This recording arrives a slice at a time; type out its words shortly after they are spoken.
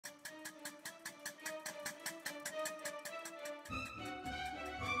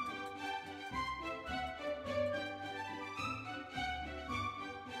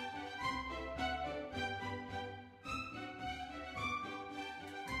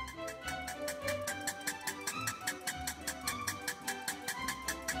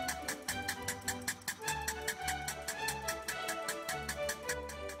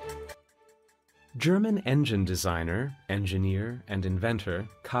German engine designer, engineer, and inventor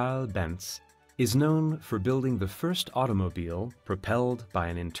Karl Benz is known for building the first automobile propelled by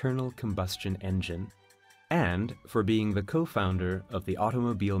an internal combustion engine, and for being the co-founder of the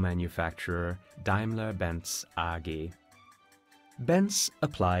automobile manufacturer Daimler-Benz AG. Benz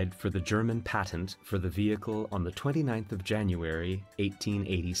applied for the German patent for the vehicle on the 29th of January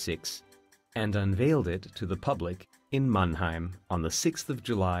 1886 and unveiled it to the public in Mannheim on the 6th of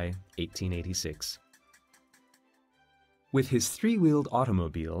July 1886. With his three-wheeled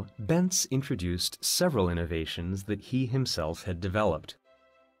automobile, Benz introduced several innovations that he himself had developed.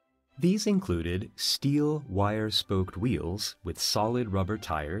 These included steel wire-spoked wheels with solid rubber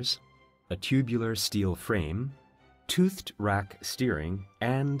tires, a tubular steel frame, toothed rack steering,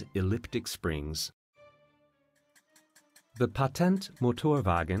 and elliptic springs. The Patent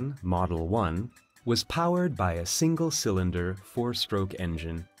Motorwagen Model 1 was powered by a single-cylinder four-stroke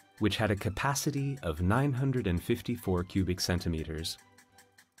engine which had a capacity of 954 cubic centimeters.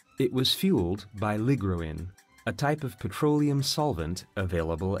 It was fueled by ligroin, a type of petroleum solvent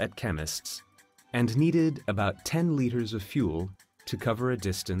available at chemists, and needed about 10 liters of fuel to cover a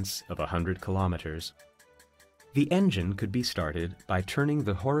distance of 100 kilometers. The engine could be started by turning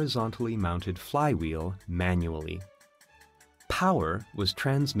the horizontally mounted flywheel manually. Power was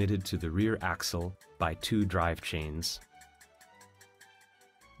transmitted to the rear axle by two drive chains.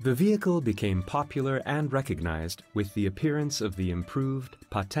 The vehicle became popular and recognized with the appearance of the improved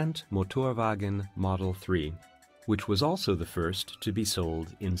Patent Motorwagen Model 3, which was also the first to be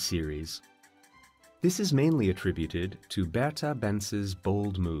sold in series. This is mainly attributed to Bertha Benz's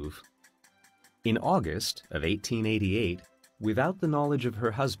bold move. In August of 1888, without the knowledge of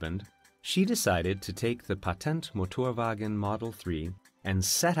her husband, she decided to take the Patent Motorwagen Model 3 and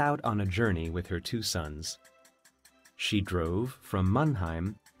set out on a journey with her two sons. She drove from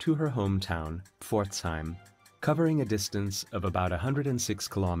Mannheim to her hometown, Pforzheim, covering a distance of about 106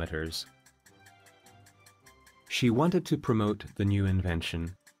 kilometers. She wanted to promote the new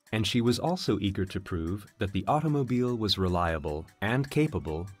invention, and she was also eager to prove that the automobile was reliable and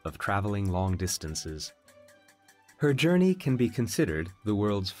capable of traveling long distances. Her journey can be considered the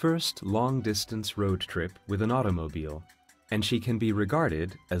world's first long-distance road trip with an automobile, and she can be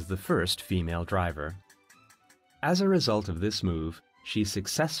regarded as the first female driver. As a result of this move, she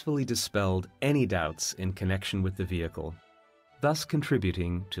successfully dispelled any doubts in connection with the vehicle, thus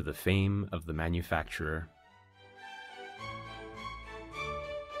contributing to the fame of the manufacturer.